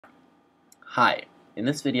Hi, in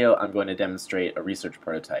this video I'm going to demonstrate a research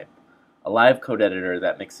prototype, a live code editor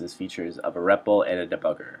that mixes features of a REPL and a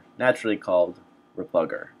debugger, naturally called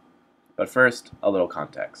REPLugger. But first, a little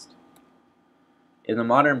context. In the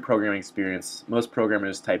modern programming experience, most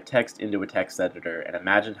programmers type text into a text editor and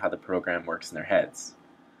imagine how the program works in their heads.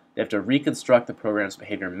 They have to reconstruct the program's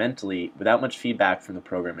behavior mentally without much feedback from the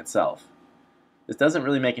program itself. This doesn't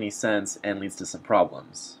really make any sense and leads to some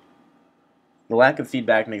problems. The lack of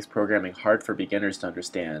feedback makes programming hard for beginners to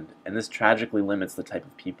understand, and this tragically limits the type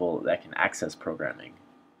of people that can access programming.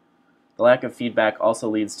 The lack of feedback also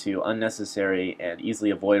leads to unnecessary and easily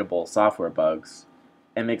avoidable software bugs,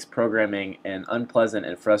 and makes programming an unpleasant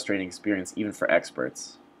and frustrating experience even for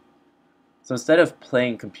experts. So instead of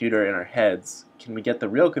playing computer in our heads, can we get the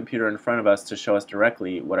real computer in front of us to show us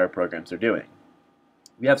directly what our programs are doing?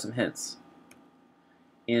 We have some hints.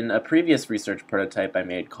 In a previous research prototype I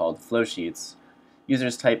made called Flowsheets,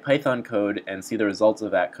 users type Python code and see the results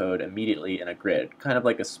of that code immediately in a grid, kind of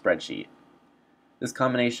like a spreadsheet. This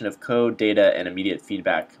combination of code, data, and immediate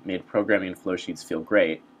feedback made programming in Flowsheets feel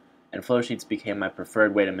great, and Flowsheets became my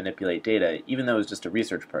preferred way to manipulate data, even though it was just a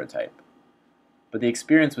research prototype. But the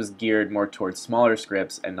experience was geared more towards smaller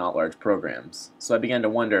scripts and not large programs, so I began to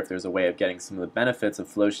wonder if there's a way of getting some of the benefits of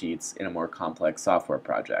Flowsheets in a more complex software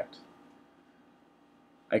project.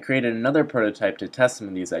 I created another prototype to test some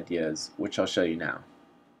of these ideas, which I'll show you now.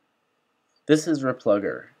 This is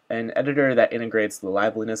REPLugger, an editor that integrates the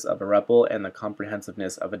liveliness of a REPL and the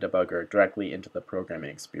comprehensiveness of a debugger directly into the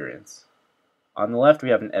programming experience. On the left we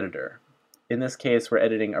have an editor. In this case, we're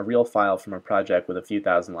editing a real file from a project with a few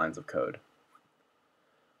thousand lines of code.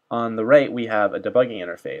 On the right we have a debugging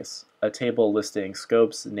interface, a table listing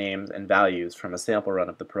scopes, names, and values from a sample run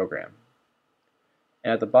of the program.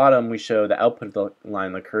 And at the bottom we show the output of the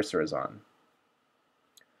line the cursor is on.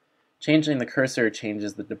 Changing the cursor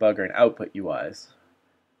changes the debugger and output UIs.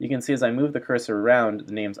 You can see as I move the cursor around,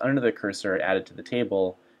 the names under the cursor are added to the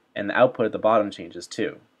table, and the output at the bottom changes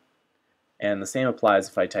too. And the same applies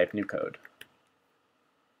if I type new code.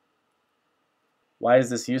 Why is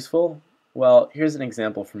this useful? Well, here's an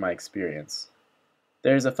example from my experience.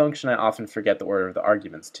 There's a function I often forget the order of the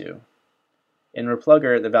arguments to. In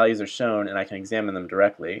REPLugger, the values are shown and I can examine them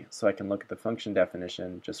directly, so I can look at the function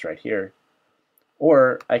definition just right here.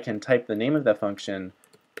 Or I can type the name of that function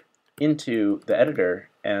into the editor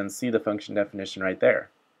and see the function definition right there.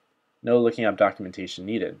 No looking up documentation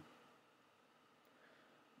needed.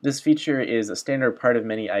 This feature is a standard part of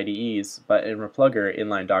many IDEs, but in REPLugger,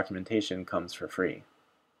 inline documentation comes for free.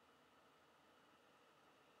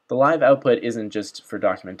 The live output isn't just for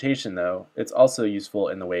documentation though, it's also useful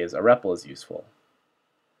in the ways a REPL is useful.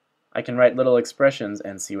 I can write little expressions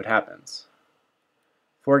and see what happens.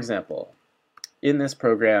 For example, in this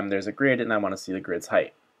program there's a grid and I want to see the grid's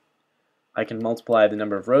height. I can multiply the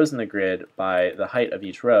number of rows in the grid by the height of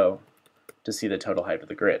each row to see the total height of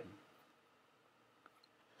the grid.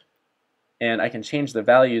 And I can change the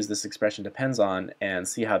values this expression depends on and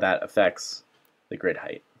see how that affects the grid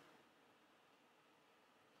height.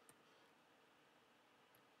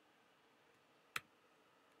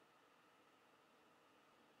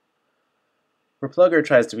 REPLugger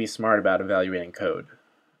tries to be smart about evaluating code.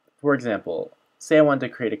 For example, say I want to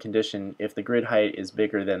create a condition if the grid height is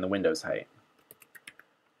bigger than the window's height.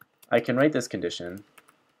 I can write this condition,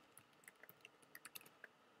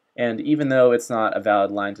 and even though it's not a valid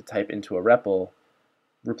line to type into a REPL,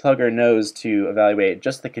 REPLugger knows to evaluate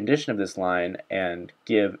just the condition of this line and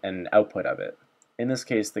give an output of it. In this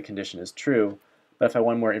case, the condition is true, but if I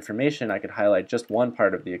want more information, I could highlight just one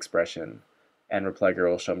part of the expression, and REPLugger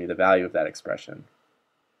will show me the value of that expression.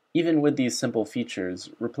 Even with these simple features,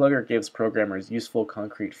 REPLugger gives programmers useful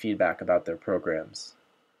concrete feedback about their programs.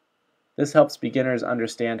 This helps beginners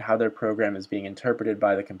understand how their program is being interpreted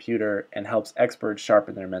by the computer and helps experts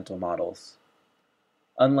sharpen their mental models.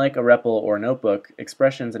 Unlike a REPL or notebook,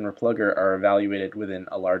 expressions in REPLugger are evaluated within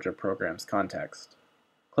a larger program's context,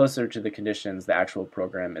 closer to the conditions the actual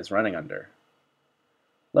program is running under.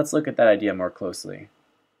 Let's look at that idea more closely.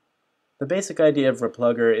 The basic idea of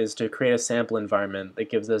REPLugger is to create a sample environment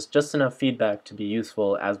that gives us just enough feedback to be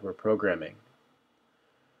useful as we're programming.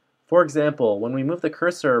 For example, when we move the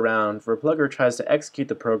cursor around, REPLugger tries to execute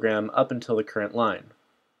the program up until the current line.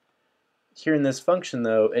 Here in this function,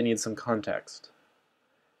 though, it needs some context.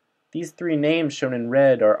 These three names shown in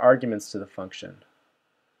red are arguments to the function.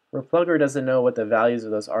 REPLugger doesn't know what the values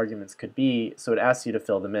of those arguments could be, so it asks you to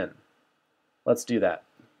fill them in. Let's do that.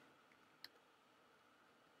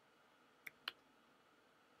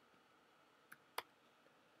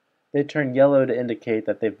 They turn yellow to indicate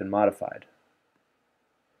that they've been modified.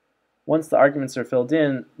 Once the arguments are filled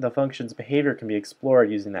in, the function's behavior can be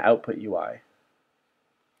explored using the output UI.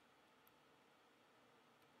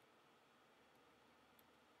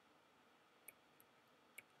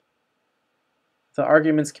 The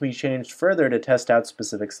arguments can be changed further to test out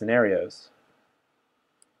specific scenarios.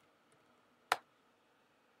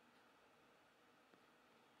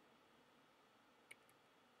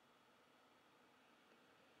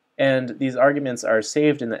 And these arguments are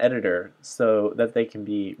saved in the editor so that they can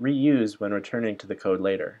be reused when returning to the code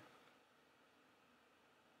later.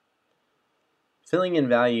 Filling in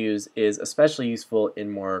values is especially useful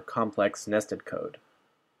in more complex nested code.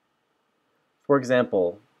 For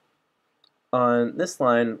example, on this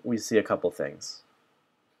line we see a couple things.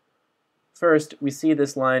 First, we see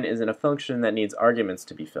this line is in a function that needs arguments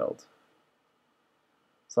to be filled.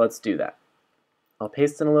 So let's do that. I'll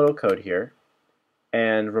paste in a little code here,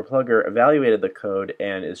 and REPLugger evaluated the code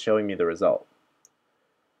and is showing me the result.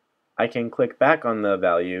 I can click back on the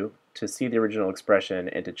value to see the original expression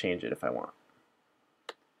and to change it if I want.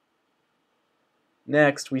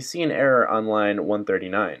 Next, we see an error on line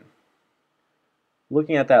 139.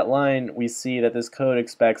 Looking at that line, we see that this code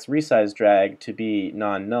expects resize drag to be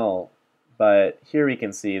non-null, but here we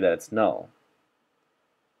can see that it's null.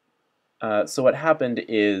 So what happened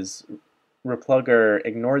is REPLugger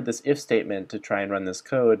ignored this if statement to try and run this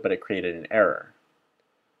code, but it created an error.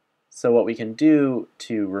 So what we can do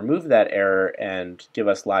to remove that error and give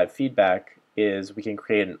us live feedback is we can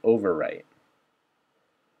create an overwrite.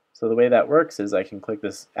 So the way that works is I can click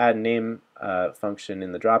this add name function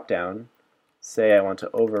in the dropdown, say I want to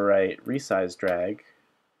overwrite resize drag,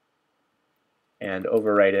 and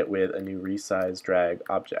overwrite it with a new resize drag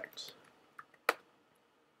object.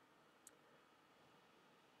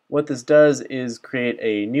 What this does is create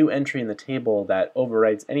a new entry in the table that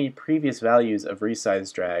overwrites any previous values of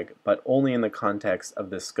resize drag, but only in the context of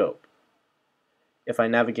this scope. If I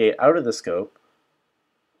navigate out of the scope,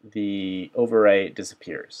 the overwrite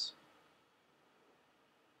disappears.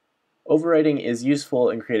 Overwriting is useful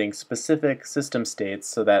in creating specific system states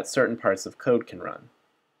so that certain parts of code can run.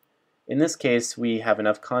 In this case, we have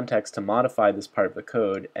enough context to modify this part of the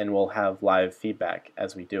code, and we'll have live feedback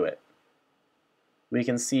as we do it. We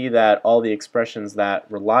can see that all the expressions that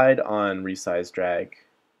relied on resize drag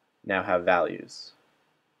now have values.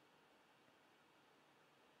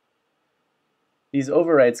 These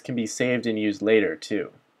overwrites can be saved and used later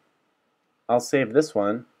too. I'll save this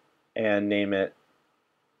one and name it,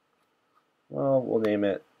 well, we'll name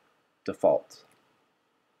it default.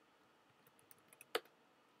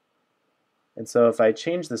 And so if I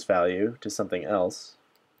change this value to something else,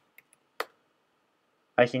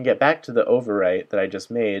 I can get back to the overwrite that I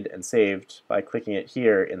just made and saved by clicking it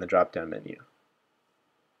here in the drop-down menu.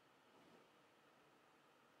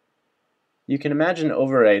 You can imagine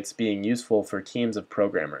overwrites being useful for teams of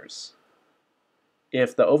programmers.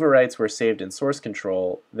 If the overwrites were saved in source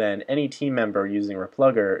control, then any team member using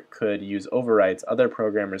REPLugger could use overwrites other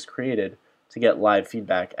programmers created to get live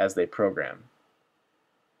feedback as they program.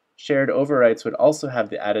 Shared overwrites would also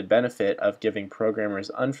have the added benefit of giving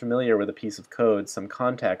programmers unfamiliar with a piece of code some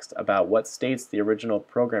context about what states the original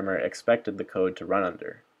programmer expected the code to run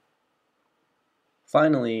under.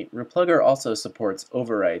 Finally, REPLugger also supports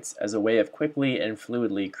overwrites as a way of quickly and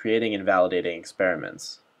fluidly creating and validating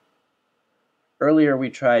experiments. Earlier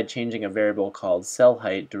we tried changing a variable called cell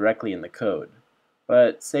height directly in the code,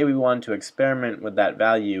 but say we want to experiment with that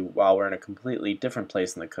value while we're in a completely different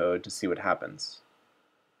place in the code to see what happens.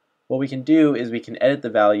 What we can do is we can edit the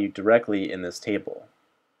value directly in this table.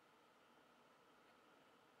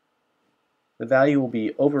 The value will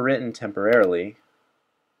be overwritten temporarily,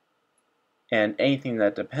 and anything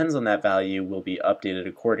that depends on that value will be updated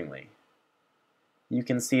accordingly. You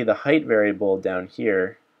can see the height variable down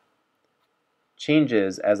here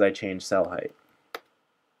changes as I change cell height.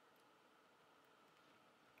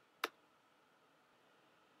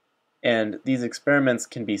 And these experiments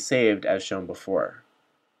can be saved as shown before.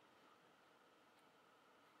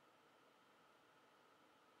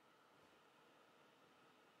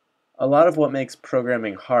 A lot of what makes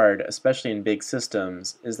programming hard, especially in big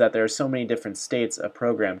systems, is that there are so many different states a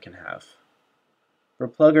program can have.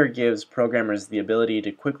 REPLugger gives programmers the ability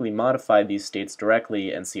to quickly modify these states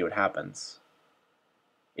directly and see what happens.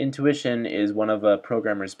 Intuition is one of a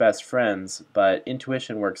programmer's best friends, but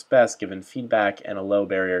intuition works best given feedback and a low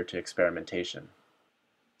barrier to experimentation.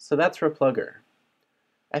 So that's REPLugger.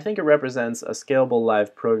 I think it represents a scalable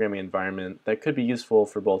live programming environment that could be useful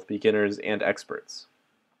for both beginners and experts.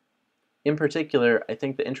 In particular, I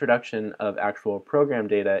think the introduction of actual program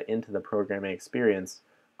data into the programming experience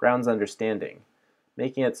grounds understanding,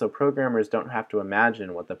 making it so programmers don't have to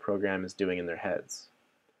imagine what the program is doing in their heads.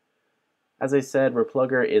 As I said,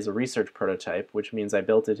 REPLugger is a research prototype, which means I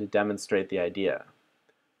built it to demonstrate the idea.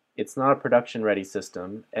 It's not a production-ready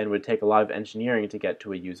system and would take a lot of engineering to get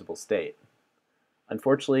to a usable state.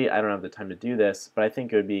 Unfortunately, I don't have the time to do this, but I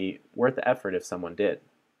think it would be worth the effort if someone did.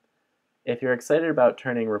 If you're excited about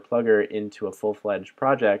turning REPLugger into a full-fledged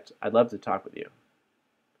project, I'd love to talk with you.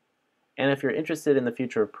 And if you're interested in the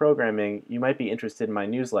future of programming, you might be interested in my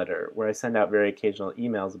newsletter, where I send out very occasional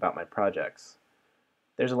emails about my projects.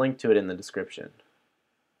 There's a link to it in the description.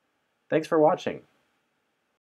 Thanks for watching.